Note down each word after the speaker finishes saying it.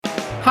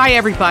Hi,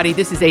 everybody.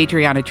 This is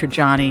Adriana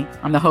Trajani.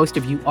 I'm the host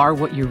of You Are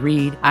What You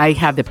Read. I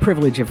have the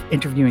privilege of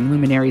interviewing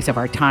luminaries of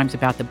our times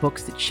about the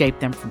books that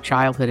shaped them from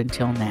childhood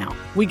until now.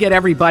 We get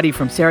everybody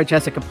from Sarah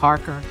Jessica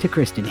Parker to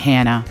Kristen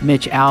Hanna,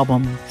 Mitch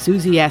Albom,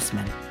 Susie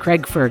Essman,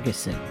 Craig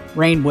Ferguson,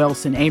 Rainn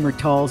Wilson, Amor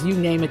Tolls, you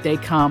name it, they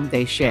come,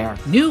 they share.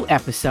 New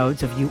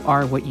episodes of You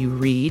Are What You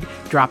Read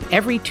drop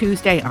every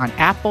Tuesday on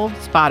Apple,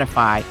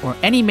 Spotify, or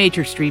any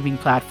major streaming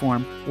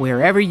platform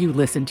wherever you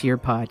listen to your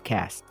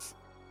podcasts.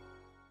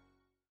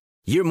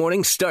 Your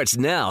morning starts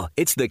now.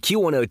 It's the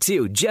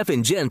Q102 Jeff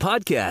and Jen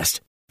podcast,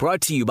 brought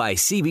to you by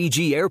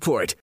CBG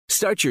Airport.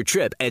 Start your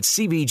trip at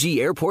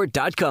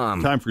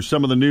CBGAirport.com. Time for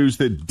some of the news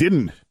that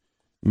didn't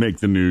make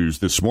the news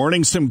this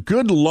morning. Some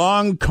good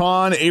long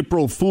con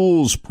April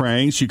Fool's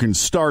pranks. You can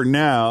start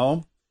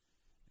now.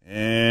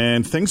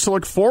 And things to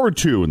look forward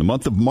to in the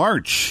month of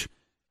March.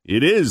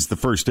 It is the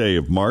first day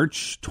of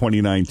March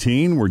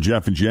 2019. We're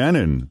Jeff and Jen,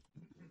 and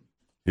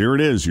here it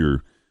is,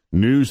 your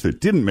news that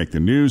didn't make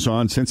the news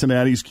on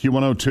Cincinnati's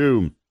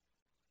Q102.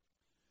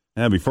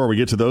 And before we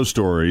get to those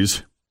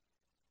stories,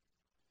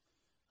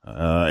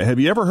 have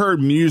you ever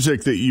heard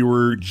music that you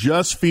were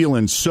just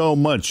feeling so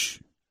much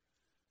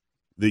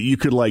that you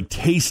could, like,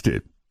 taste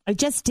it? I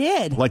just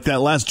did. Like that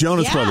last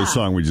Jonas Brothers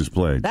song we just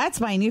played. That's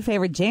my new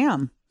favorite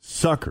jam.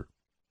 Sucker.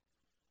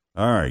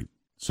 All right.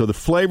 So the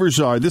flavors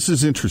are, this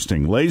is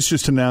interesting. Lay's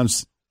just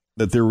announced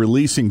that they're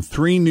releasing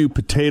 3 new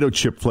potato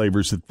chip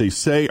flavors that they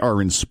say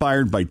are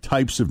inspired by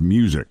types of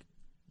music.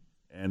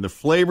 And the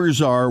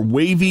flavors are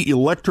wavy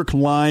electric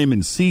lime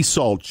and sea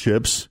salt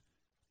chips.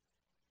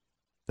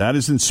 That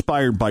is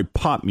inspired by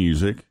pop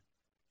music.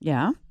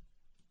 Yeah.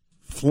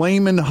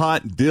 Flamin'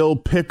 Hot Dill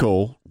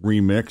Pickle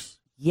remix.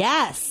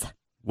 Yes.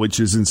 Which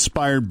is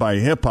inspired by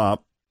hip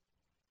hop.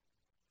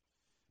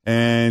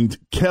 And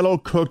kettle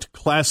cooked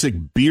classic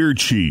beer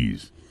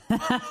cheese.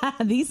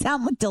 These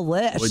sound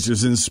delish. Which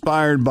is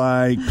inspired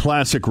by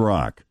classic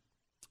rock.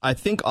 I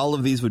think all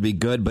of these would be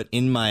good, but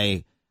in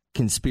my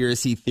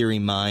conspiracy theory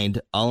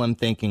mind, all I'm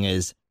thinking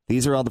is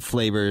these are all the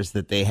flavors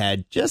that they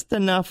had just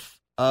enough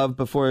of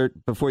before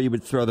you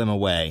would throw them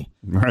away.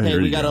 Right, hey,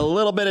 we got go. a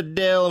little bit of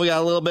dill, we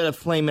got a little bit of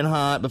Flamin'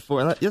 Hot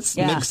before. Let's mix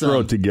them. Throw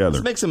it together.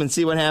 Let's mix them and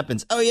see what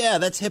happens. Oh, yeah,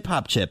 that's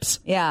hip-hop chips.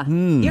 Yeah.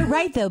 You're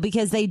right, though,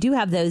 because they do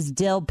have those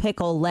dill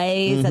pickle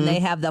lays and they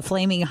have the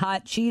flaming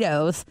hot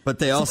Cheetos. But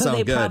they all sound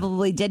they good.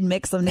 Probably did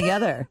mix them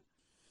together.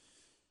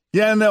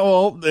 Yeah, no,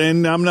 well,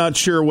 and I'm not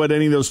sure what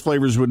any of those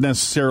flavors would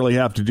necessarily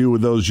have to do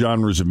with those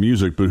genres of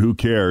music, but who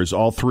cares?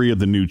 All 3 of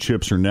the new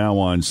chips are now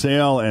on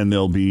sale, and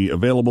they'll be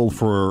available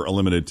for a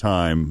limited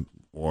time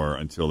or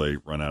until they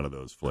run out of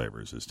those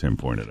flavors, as Tim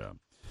pointed out.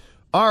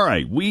 All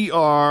right, we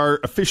are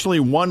officially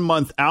 1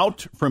 month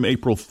out from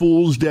April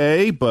Fool's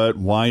Day, but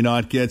why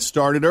not get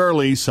started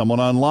early? Someone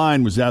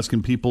online was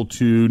asking people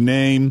to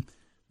name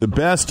the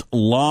best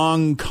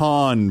long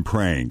con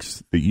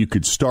pranks that you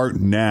could start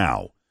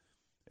now.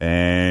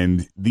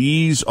 And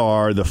these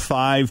are the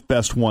 5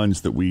 best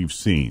ones that we've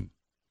seen.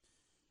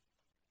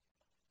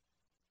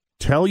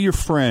 Tell your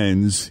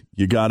friends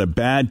you got a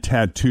bad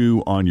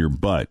tattoo on your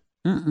butt.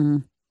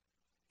 And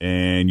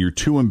you're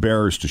too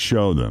embarrassed to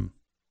show them.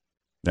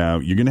 Now,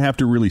 you're going to have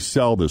to really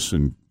sell this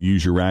and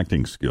use your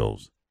acting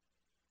skills.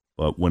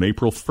 But when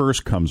April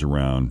 1st comes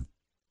around,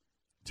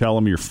 tell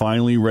them you're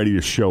finally ready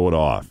to show it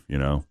off, you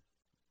know?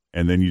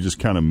 And then you just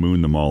kind of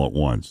moon them all at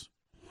once.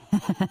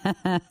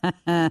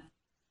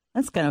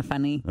 That's kind of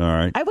funny. All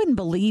right. I wouldn't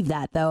believe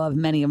that, though, of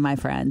many of my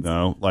friends.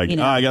 No, like,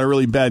 I got a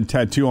really bad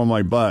tattoo on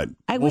my butt.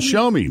 Well,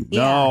 show me.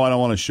 Yeah. No, I don't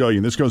want to show you.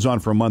 And this goes on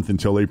for a month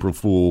until April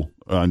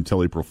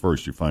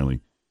 1st. You finally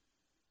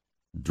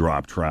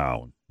drop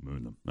trowel and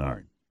moon them. All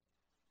right.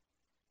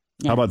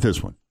 Yeah. How about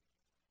this one?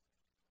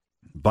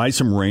 Buy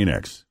some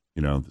Rain-X,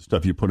 the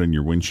stuff you put in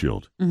your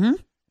windshield,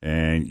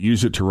 and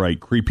use it to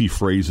write creepy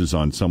phrases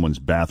on someone's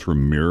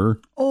bathroom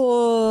mirror.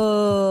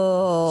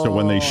 Oh. So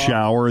when they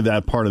shower,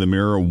 that part of the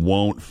mirror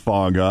won't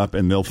fog up,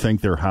 and they'll think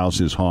their house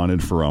is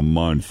haunted for a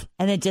month.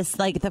 And it just,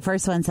 like, the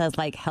first one says,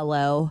 like,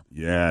 hello.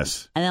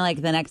 Yes. And then,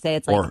 like, the next day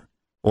it's like...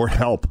 Or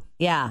help.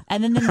 Yeah.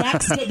 And then the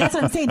next day, that's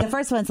what I'm saying. The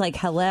first one's like,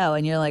 hello.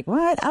 And you're like,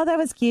 what? Oh, that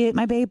was cute.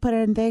 My babe put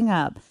a thing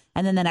up.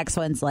 And then the next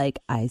one's like,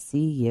 I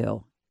see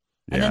you.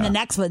 And then the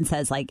next one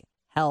says, like,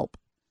 help.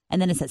 And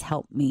then it says,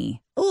 help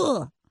me.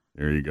 Ugh.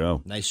 There you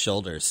go. Nice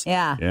shoulders.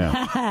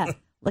 Yeah.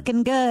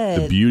 Looking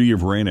good. The beauty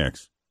of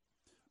Rain-X.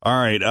 All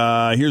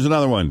right. Here's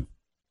another one.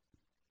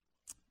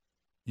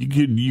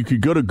 You could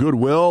go to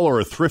Goodwill or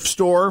a thrift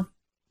store,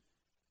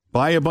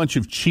 buy a bunch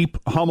of cheap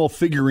Hummel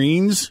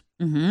figurines,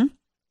 and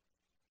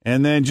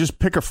then just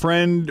pick a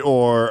friend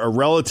or a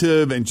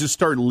relative and just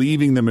start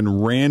leaving them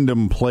in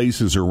random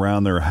places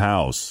around their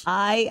house.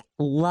 I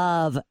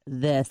love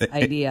this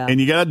idea. And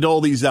you got to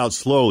dole these out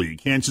slowly. You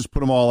can't just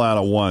put them all out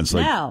at once.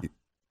 No.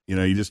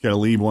 You just got to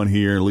leave one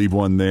here, leave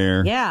one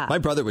there. Yeah. My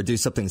brother would do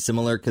something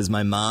similar because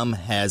my mom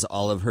has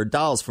all of her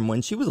dolls from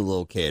when she was a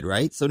little kid,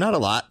 right? So not a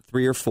lot,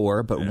 3 or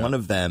 4, but one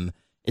of them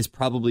is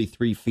probably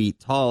 3 feet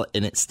tall,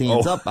 and it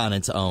stands up on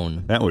its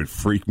own. That would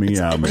freak me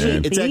out,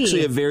 man. It's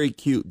actually a very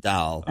cute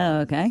doll. Oh,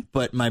 okay.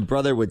 But my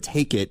brother would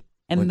take it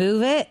and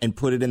move it and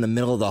put it in the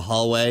middle of the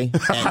hallway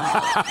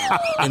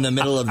in the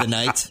middle of the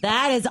night.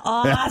 That is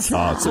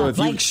awesome. So if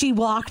like she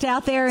walked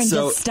out there and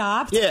just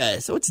stopped? Yeah,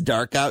 so it's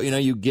dark out.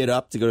 You get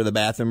up to go to the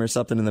bathroom or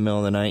something in the middle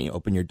of the night. You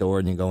open your door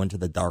and you go into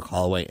the dark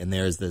hallway, and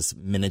there's this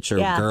miniature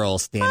girl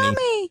standing.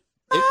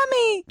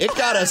 Mommy! It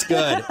got us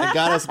good. It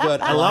got us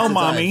good. Hello,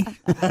 Mommy.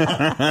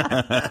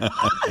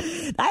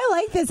 I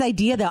like this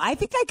idea, though. I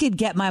think I could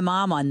get my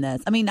mom on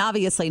this. I mean,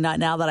 obviously not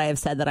now that I have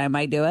said that I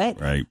might do it.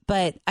 Right.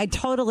 But I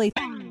totally...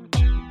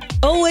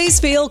 Always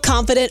feel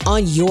confident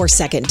on your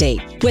second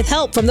date. With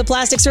help from the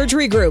Plastic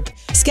Surgery Group.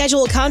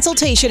 Schedule a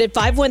consultation at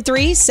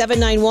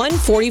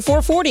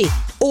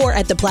 513-791-4440 or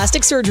at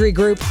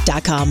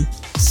theplasticsurgerygroup.com.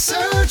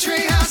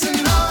 Surgery has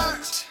an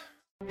art.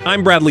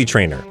 I'm Bradley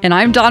Trainer. And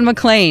I'm Don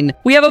McClain.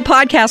 We have a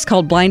podcast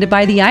called Blinded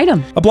by the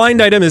Item. A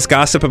blind item is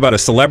gossip about a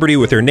celebrity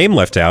with their name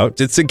left out.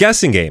 It's a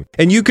guessing game,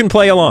 and you can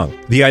play along.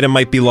 The item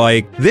might be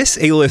like, this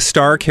A-list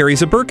star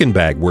carries a Birkin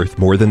bag worth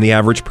more than the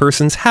average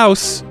person's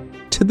house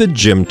to the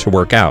gym to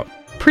work out.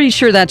 Pretty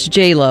sure that's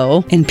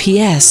J-Lo. And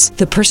P.S.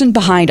 the person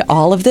behind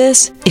all of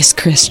this is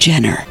Kris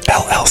Jenner,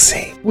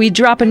 LLC. We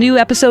drop a new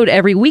episode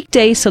every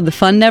weekday so the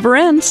fun never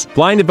ends.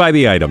 Blinded by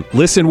the Item.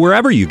 Listen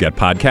wherever you get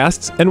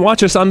podcasts and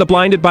watch us on the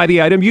Blinded by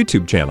the Item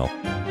YouTube channel.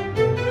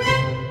 I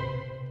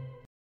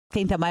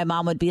think that my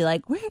mom would be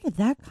like, where did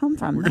that come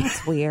from?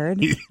 That's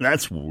weird.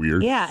 That's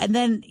weird. Yeah. And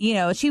then,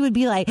 she would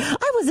be like,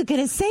 I wasn't going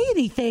to say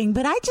anything,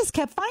 but I just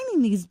kept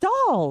finding these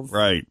dolls.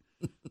 Right.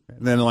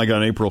 And then, like,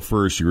 on April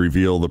 1st, you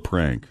reveal the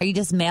prank. Or you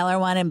just mail her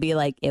one and be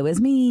like, it was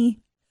me.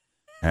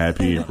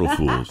 Happy April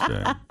Fool's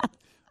Day.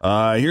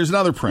 Here's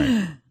another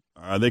prank.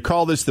 They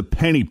call this the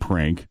penny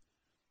prank.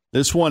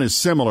 This one is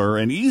similar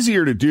and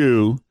easier to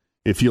do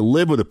if you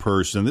live with a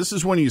person. This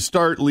is when you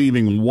start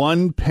leaving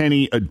 1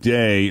 penny a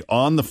day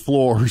on the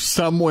floor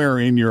somewhere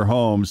in your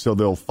home so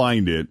they'll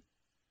find it.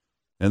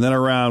 And then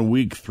around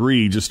week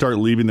 3, just start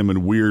leaving them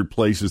in weird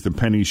places the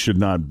pennies should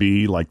not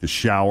be, like the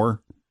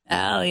shower.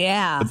 Oh,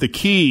 yeah. But the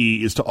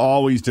key is to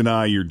always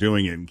deny you're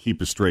doing it and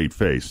keep a straight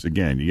face.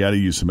 Again, you got to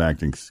use some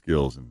acting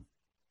skills.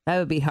 That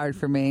would be hard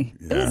for me.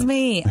 Yeah. It was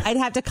me. I'd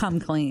have to come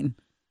clean.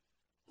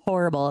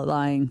 Horrible at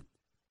lying.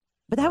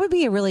 But that would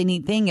be a really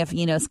neat thing if,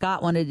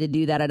 Scott wanted to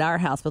do that at our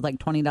house with like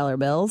 $20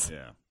 bills.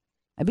 Yeah.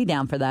 I'd be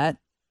down for that.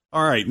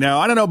 All right. Now,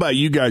 I don't know about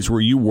you guys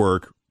where you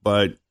work,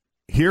 but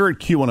here at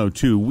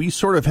Q102, we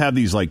sort of have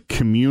these like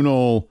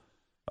communal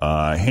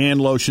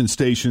hand lotion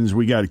stations.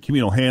 We got a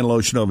communal hand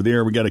lotion over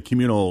there. We got a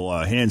communal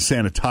hand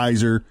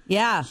sanitizer.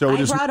 Yeah, so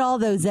I brought all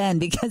those in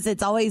because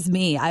it's always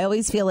me. I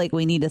always feel like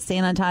we need to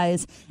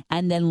sanitize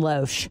and then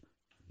losh.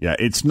 Yeah,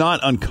 it's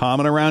not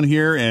uncommon around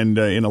here, and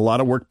in a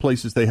lot of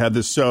workplaces they have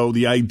this. So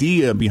the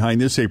idea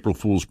behind this April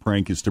Fool's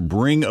prank is to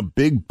bring a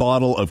big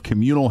bottle of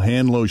communal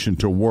hand lotion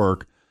to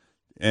work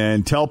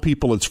and tell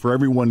people it's for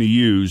everyone to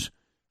use.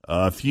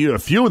 A few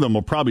of them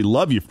will probably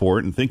love you for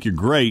it and think you're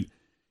great.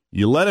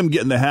 You let them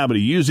get in the habit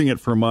of using it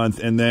for a month,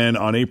 and then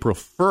on April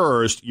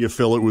 1st, you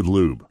fill it with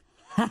lube.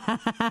 Which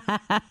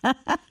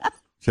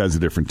has a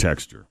different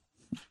texture.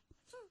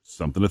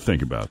 Something to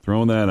think about.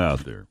 Throwing that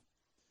out there.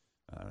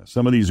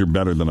 Some of these are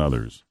better than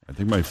others. I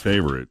think my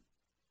favorite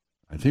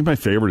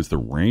is the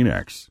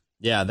Rain-X.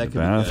 Yeah, that could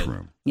bathroom.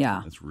 be good.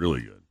 Yeah. That's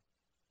really good.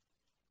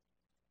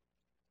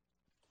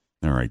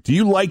 All right. Do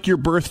you like your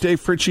birthday,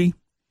 Fritchie?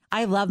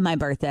 I love my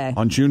birthday.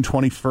 On June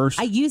 21st?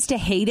 I used to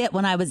hate it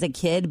when I was a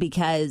kid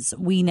because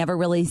we never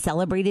really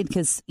celebrated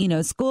because,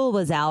 school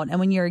was out. And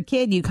when you're a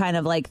kid, you kind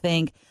of like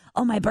think,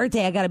 oh, my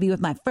birthday, I got to be with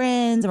my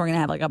friends. And we're going to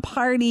have like a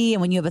party.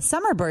 And when you have a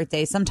summer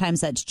birthday, sometimes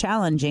that's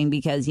challenging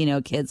because,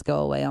 kids go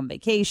away on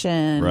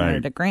vacation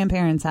or to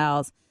grandparents'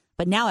 house.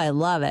 But now I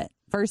love it.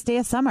 First day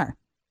of summer.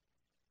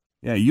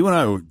 Yeah, you and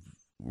I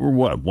were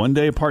what, one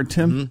day apart,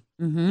 Tim? Mm-hmm.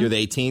 Mm-hmm. You're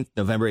the 18th,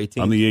 November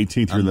 18th. I'm the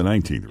 18th, you're the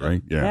 19th,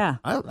 right? Yeah.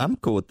 I'm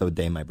cool with the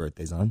day my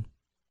birthday's on.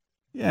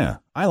 Yeah,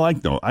 I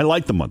like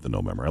the month of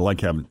November. I like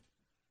having,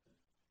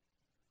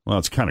 well,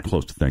 it's kind of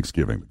close to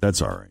Thanksgiving, but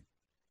that's all right.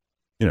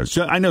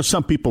 So I know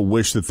some people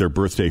wish that their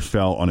birthday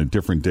fell on a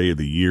different day of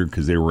the year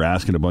because they were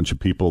asking a bunch of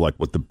people like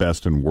what the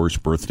best and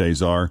worst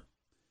birthdays are.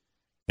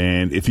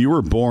 And if you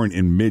were born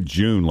in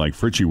mid-June like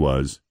Fritchie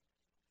was,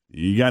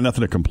 you got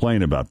nothing to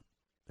complain about.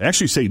 They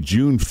actually say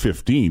June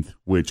 15th,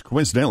 which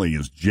coincidentally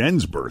is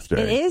Jen's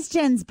birthday. It is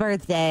Jen's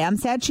birthday. I'm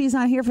sad she's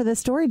not here for this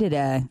story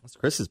today. It's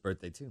Chris's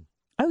birthday, too.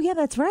 Oh, yeah,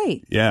 that's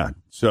right. Yeah,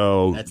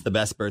 so that's the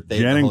best birthday.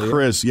 Jen and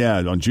Chris,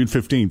 on June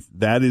 15th,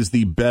 that is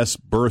the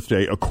best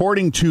birthday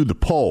according to the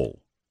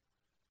poll.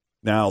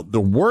 Now, the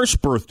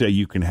worst birthday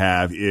you can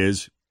have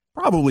is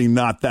probably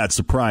not that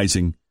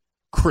surprising,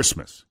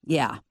 Christmas.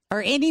 Yeah.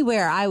 Or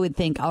anywhere I would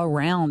think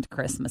around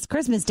Christmas.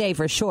 Christmas Day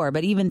for sure,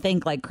 but even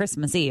think like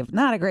Christmas Eve.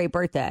 Not a great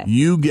birthday.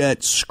 You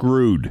get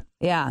screwed.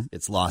 Yeah.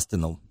 It's lost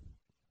in the...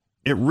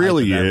 It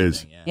really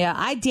is. Yeah,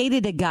 I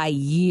dated a guy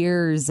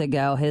years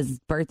ago. His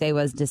birthday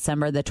was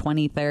December the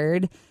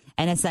 23rd.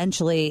 And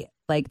essentially,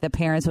 like the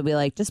parents would be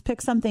like, just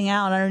pick something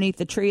out underneath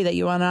the tree that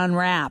you want to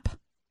unwrap.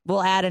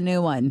 We'll add a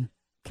new one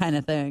kind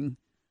of thing.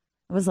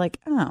 I was like,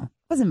 oh,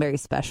 wasn't very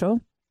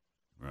special.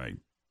 Right.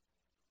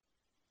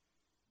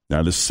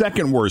 Now, the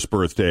second worst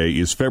birthday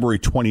is February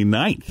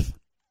 29th.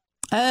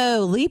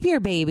 Oh, leap year,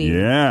 baby.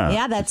 Yeah.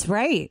 Yeah, that's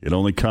right. It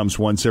only comes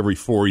once every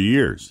 4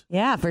 years.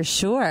 Yeah, for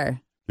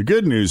sure. The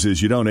good news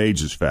is you don't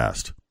age as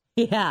fast.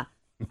 Yeah.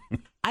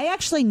 I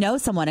actually know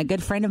someone, a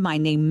good friend of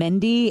mine named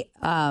Mindy.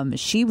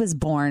 She was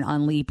born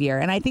on leap year,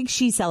 and I think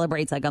she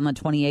celebrates like on the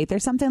 28th or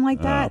something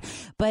like that.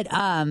 But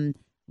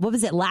what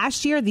was it,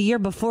 last year, the year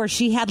before,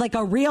 she had like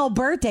a real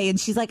birthday, and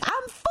she's like,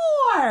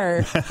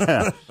 I'm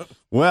 4.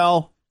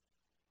 Well,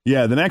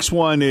 yeah, the next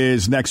one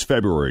is next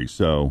February,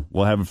 so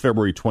we'll have a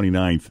February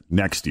 29th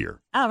next year.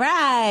 All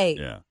right.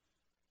 Yeah.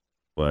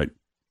 But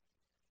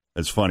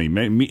that's funny.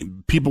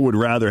 People would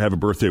rather have a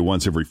birthday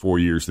once every 4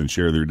 years than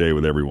share their day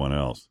with everyone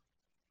else.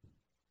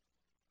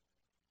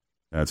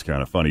 That's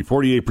kind of funny.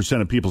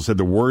 48% of people said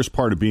the worst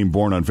part of being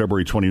born on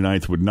February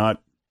 29th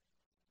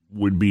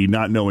would be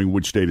not knowing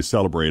which day to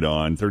celebrate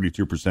on.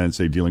 32%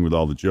 say dealing with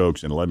all the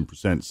jokes, and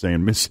 11%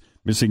 saying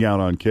missing out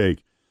on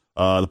cake.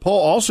 The poll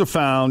also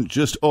found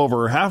just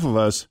over half of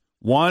us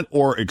want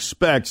or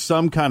expect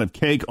some kind of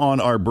cake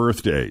on our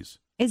birthdays.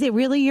 Is it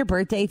really your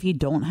birthday if you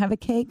don't have a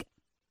cake?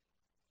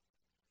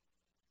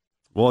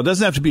 Well, it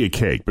doesn't have to be a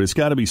cake, but it's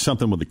got to be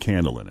something with a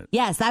candle in it.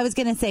 Yes, I was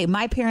going to say,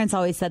 my parents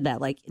always said that.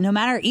 Like, no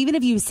matter, even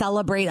if you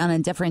celebrate on a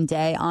different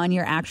day, on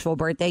your actual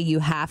birthday, you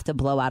have to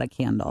blow out a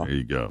candle. There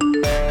you go.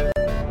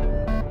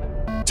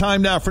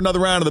 Time now for another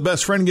round of the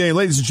Best Friend Game.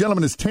 Ladies and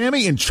gentlemen, it's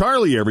Tammy and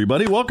Charlie,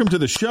 everybody. Welcome to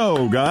the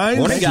show, guys.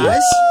 Morning,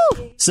 guys.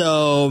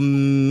 So,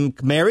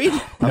 married,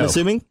 I'm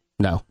assuming?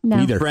 No.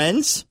 Neither.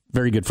 Friends?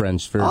 Very good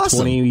friends for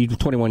Awesome.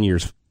 21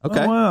 years.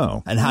 Okay. Oh,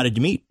 wow. And how did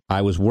you meet?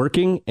 I was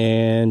working,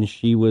 and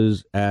she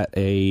was at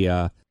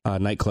a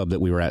nightclub that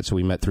we were at, so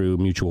we met through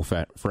mutual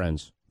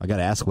friends. I got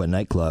to ask, what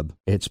nightclub?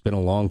 It's been a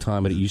long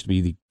time, but it used to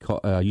be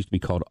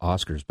called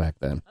Oscars back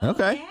then.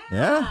 Okay.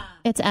 Yeah.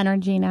 It's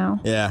Energy now.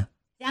 Yeah.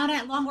 Down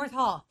at Longworth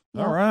Hall.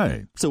 All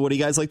right. So what do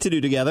you guys like to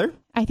do together?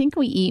 I think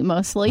we eat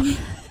mostly.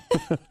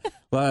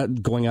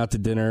 Going out to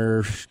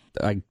dinner,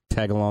 I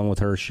tag along with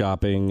her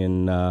shopping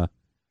and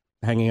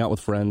hanging out with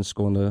friends,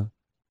 going to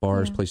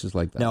bars, places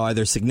like that. Now, are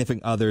there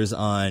significant others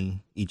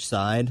on each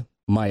side?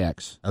 My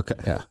ex. Okay.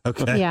 Yeah.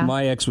 Okay. Yeah.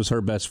 My ex was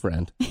her best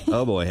friend.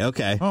 Oh, boy.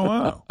 Okay. Oh,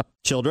 wow.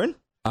 Children?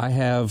 I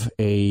have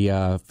a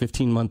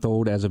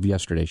 15-month-old as of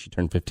yesterday. She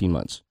turned 15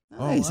 months.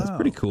 Nice. That's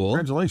pretty cool.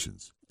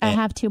 Congratulations. I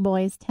have 2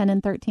 boys, 10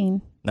 and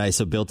 13. Nice.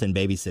 So built-in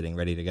babysitting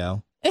ready to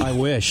go. I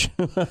wish.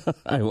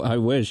 I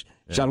wish.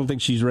 Yeah. I don't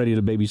think she's ready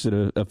to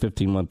babysit a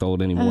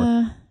 15-month-old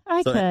anymore.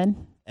 I could.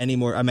 Any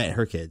more? I meant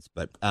her kids,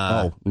 but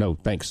oh no,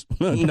 thanks.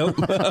 Nope. No.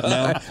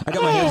 I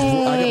got my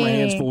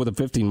hands full with a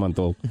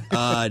 15-month-old.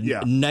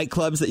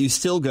 Nightclubs that you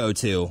still go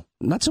to?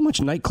 Not so much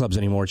nightclubs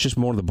anymore. It's just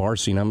more the bar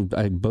scene.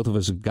 Both of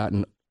us have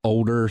gotten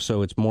older,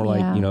 so it's more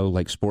like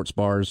like sports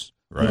bars.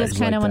 Right. You just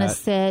kind of want to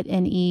sit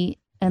and eat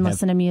and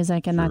listen to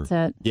music, and that's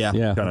it. Yeah.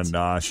 Kind of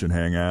nosh and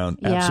hang out.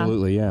 Yeah.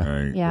 Absolutely, yeah.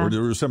 Right. Yeah. What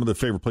are some of the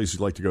favorite places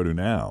you'd like to go to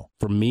now?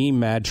 For me,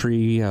 Mad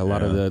Tree, a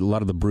lot of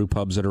the brew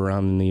pubs that are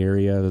around in the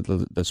area,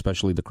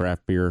 especially the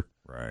craft beer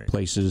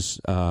places.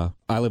 I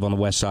live on the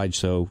west side,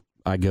 so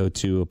I go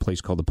to a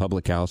place called the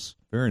Public House.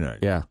 Very nice.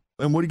 Yeah.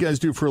 And what do you guys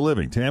do for a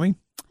living, Tammy?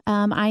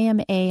 I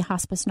am a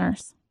hospice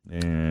nurse.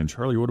 And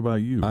Charlie, what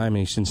about you? I'm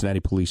a Cincinnati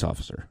police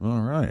officer.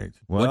 All right.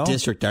 Well, what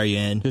district are you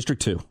in?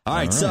 District 2. All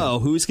right. So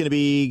who's going to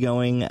be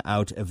going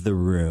out of the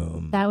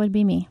room? That would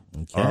be me.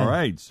 Okay. All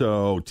right.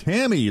 So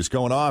Tammy is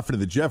going off into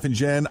the Jeff and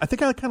Jen. I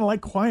think I kind of like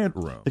quiet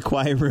room. The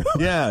quiet room?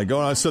 Yeah,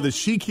 going on so that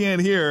she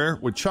can't hear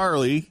what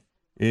Charlie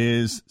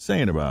is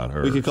saying about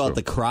her. We could call it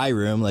the cry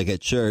room, like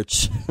at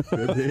church.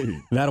 Could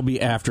be. That'll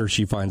be after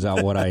she finds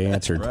out what I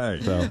answered.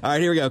 Right. So. All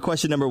right, here we go.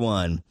 Question number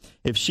 1.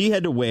 If she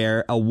had to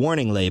wear a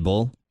warning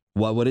label,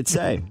 what would it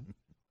say?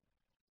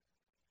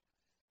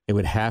 It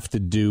would have to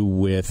do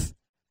with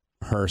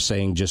her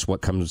saying just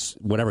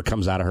whatever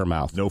comes out of her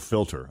mouth. No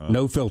filter. Huh?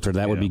 No filter.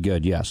 That would be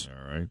good, yes.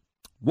 All right.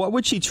 What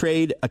would she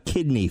trade a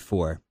kidney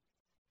for?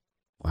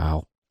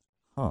 Wow.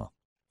 Huh.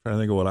 Trying to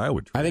think of what I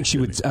would trade. I think she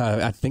would.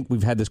 I think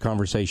we've had this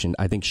conversation.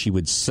 I think she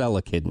would sell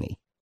a kidney.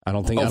 I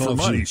don't think. Oh, I don't for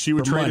know money. She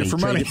would trade it for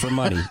money. Trade it for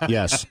money.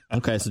 Yes.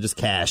 Okay, so just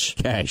cash.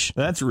 Cash.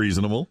 That's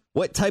reasonable.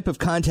 What type of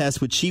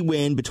contest would she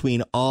win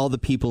between all the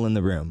people in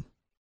the room?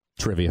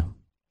 Trivia.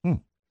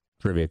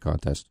 Trivia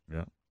contest.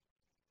 Yeah.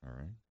 All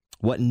right.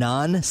 What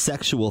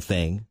non-sexual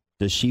thing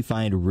does she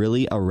find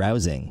really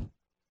arousing?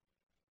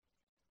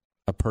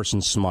 A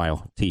person's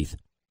smile, teeth.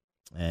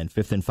 And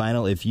 5th and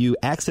final, if you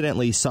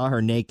accidentally saw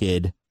her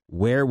naked,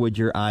 where would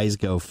your eyes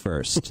go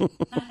first?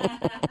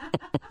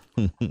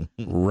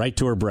 Right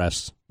to her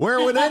breasts. Where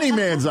would any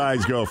man's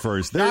eyes go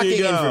first? There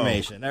you go.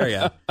 Information. There we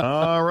go.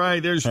 All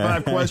right, there's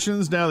 5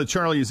 questions. Now that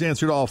Charlie has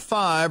answered all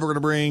 5, we're going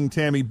to bring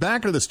Tammy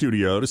back into the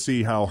studio to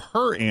see how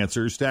her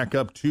answers stack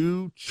up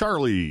to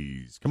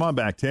Charlie's. Come on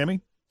back,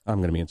 Tammy. I'm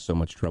going to be in so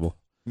much trouble.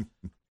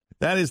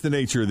 That is the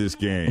nature of this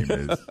game.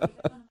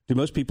 Do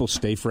most people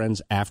stay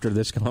friends after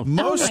this conversation?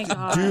 Most my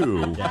God.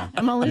 do.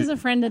 I'm going to lose a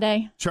friend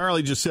today.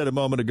 Charlie just said a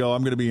moment ago,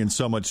 I'm going to be in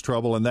so much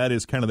trouble, and that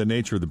is kind of the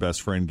nature of the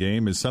best friend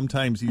game, is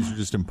sometimes these are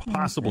just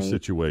impossible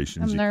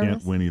situations. I'm You nervous.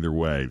 can't win either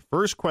way.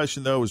 First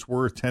question, though, is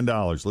worth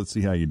 $10. Let's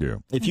see how you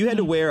do. If you had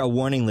to wear a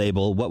warning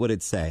label, what would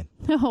it say?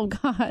 Oh,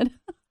 God.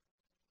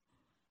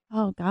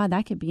 Oh, God,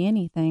 that could be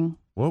anything.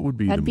 What would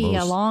be That'd the be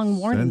most a long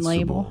warning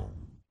label. sensible-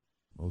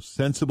 Most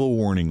sensible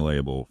warning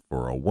label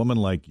for a woman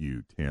like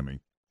you,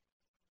 Tammy?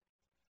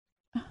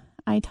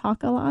 I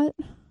talk a lot.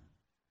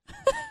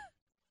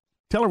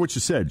 Tell her what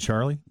you said,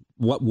 Charlie.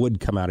 What would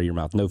come out of your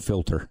mouth? No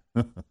filter.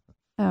 Oh,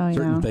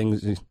 Certain yeah.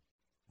 things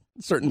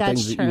That's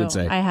that true. you would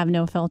say. I have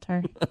no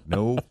filter.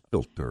 No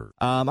filter.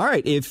 All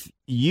right. If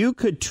you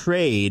could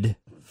trade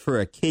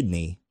for a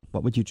kidney,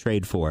 what would you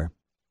trade for?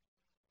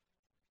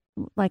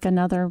 Like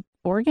another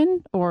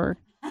organ or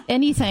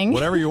anything.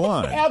 Whatever you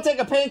want. I'll take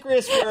a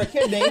pancreas for a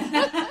kidney.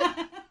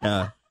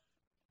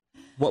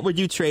 What would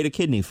you trade a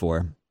kidney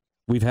for?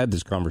 We've had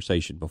this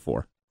conversation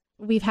before.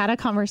 We've had a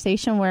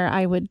conversation where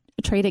I would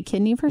trade a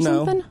kidney for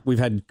something. No, we've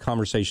had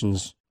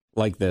conversations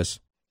like this.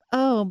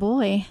 Oh,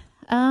 boy.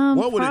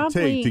 What would it probably-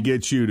 take to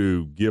get you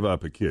to give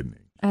up a kidney?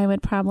 I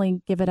would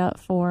probably give it up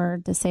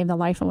to save the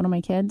life of one of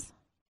my kids.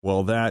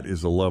 Well, that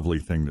is a lovely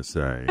thing to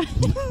say.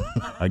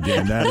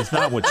 Again, that is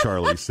not what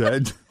Charlie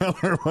said. Tell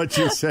her what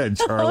you said,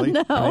 Charlie.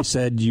 Oh, no. I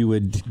said you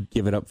would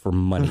give it up for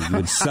money. You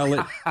would sell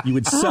it. You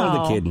would sell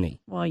the Oh. kidney.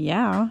 Well,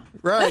 yeah.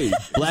 Right.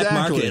 Black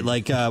exactly. market,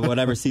 like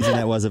whatever season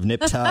that was of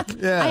Nip Tuck.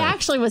 Yeah. I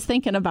actually was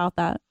thinking about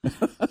that.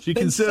 She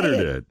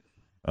considered it.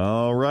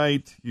 All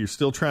right. You're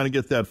still trying to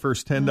get that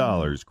first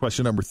 $10.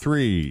 Question number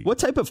 3. What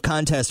type of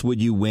contest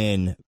would you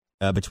win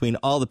between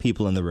all the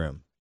people in the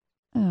room?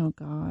 Oh,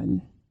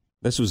 God.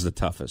 This was the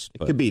toughest.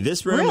 It could be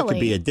this room. It could Really?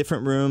 be a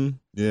different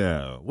room.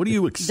 Yeah. What do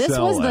you excel This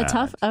was the at?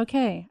 tough.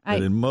 Okay.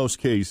 But in most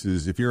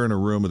cases, if you're in a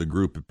room with a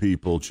group of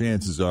people,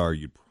 chances are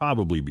you'd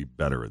probably be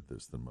better at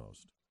this than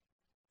most.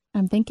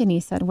 I'm thinking he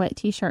said wet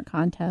T-shirt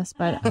contest,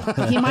 but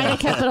he might have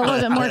kept it a little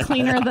bit more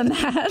cleaner than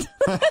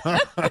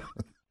that.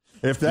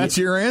 If that's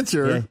your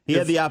answer. Yeah, he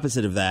had the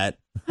opposite of that.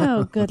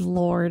 Oh, good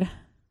Lord.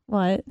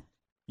 What?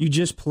 You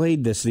just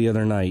played this the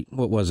other night.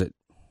 What was it?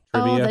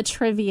 Trivia? Oh, the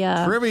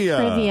trivia. Trivia.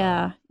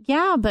 Trivia.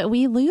 Yeah, but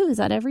we lose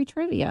at every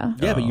trivia.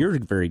 Yeah, but you're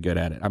very good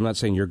at it. I'm not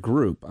saying your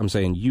group. I'm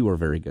saying you are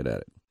very good at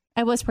it.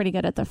 I was pretty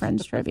good at the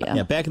Friends trivia.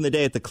 Yeah, back in the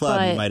day at the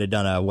club, you But- might have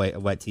done a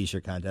wet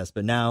T-shirt contest,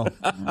 but now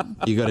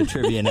you go to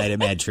trivia night at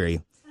Mad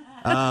Tree.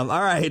 All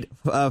right,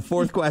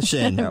 fourth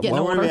question. I'm getting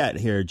Where are we older. at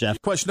here,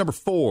 Jeff? Question number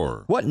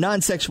 4. What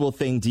non-sexual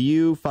thing do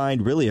you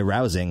find really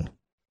arousing?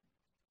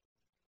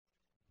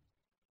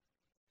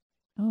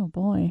 Oh,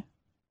 boy.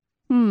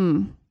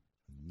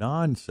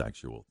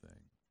 Non-sexual thing.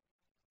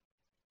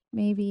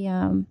 Maybe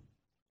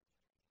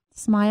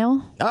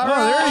smile. All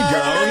there you go.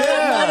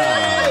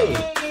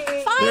 Yeah.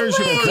 There's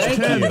your first Thank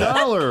you.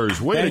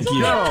 $10. Way Thank to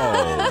you.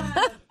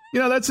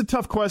 go. That's a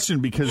tough question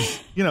because,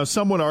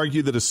 some would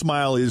argue that a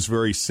smile is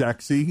very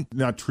sexy,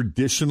 not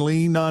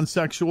traditionally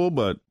non-sexual,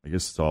 but I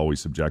guess it's always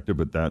subjective,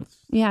 but that's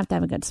You have to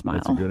have a good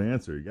smile. a good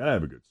answer. You got to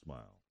have a good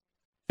smile.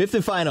 Fifth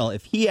and final.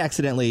 If he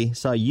accidentally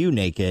saw you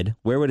naked,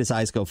 where would his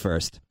eyes go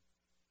first?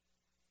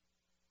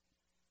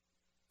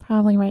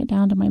 Probably right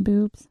down to my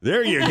boobs.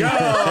 There you go.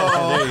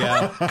 There you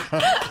go.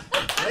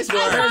 Nice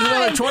work. There's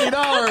another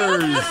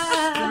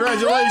 $20.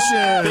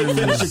 Congratulations.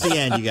 Finish at the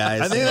end, you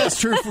guys. I think that's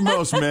true for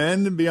most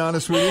men, to be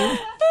honest with you.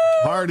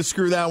 Hard to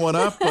screw that one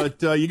up,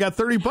 but you got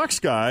 $30,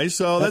 guys,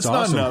 so that's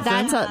awesome. not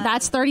nothing.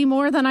 That's 30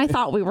 more than I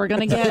thought we were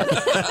going to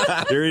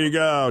get. There you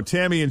go.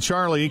 Tammy and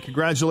Charlie,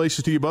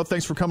 congratulations to you both.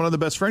 Thanks for coming on the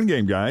Best Friend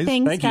Game, guys.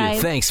 Thanks, Thank you.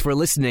 guys. Thanks for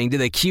listening to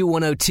the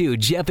Q102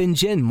 Jeff and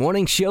Jen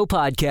Morning Show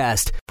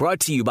podcast, brought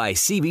to you by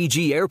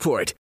CBG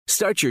Airport.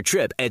 Start your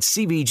trip at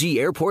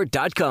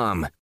CBGAirport.com.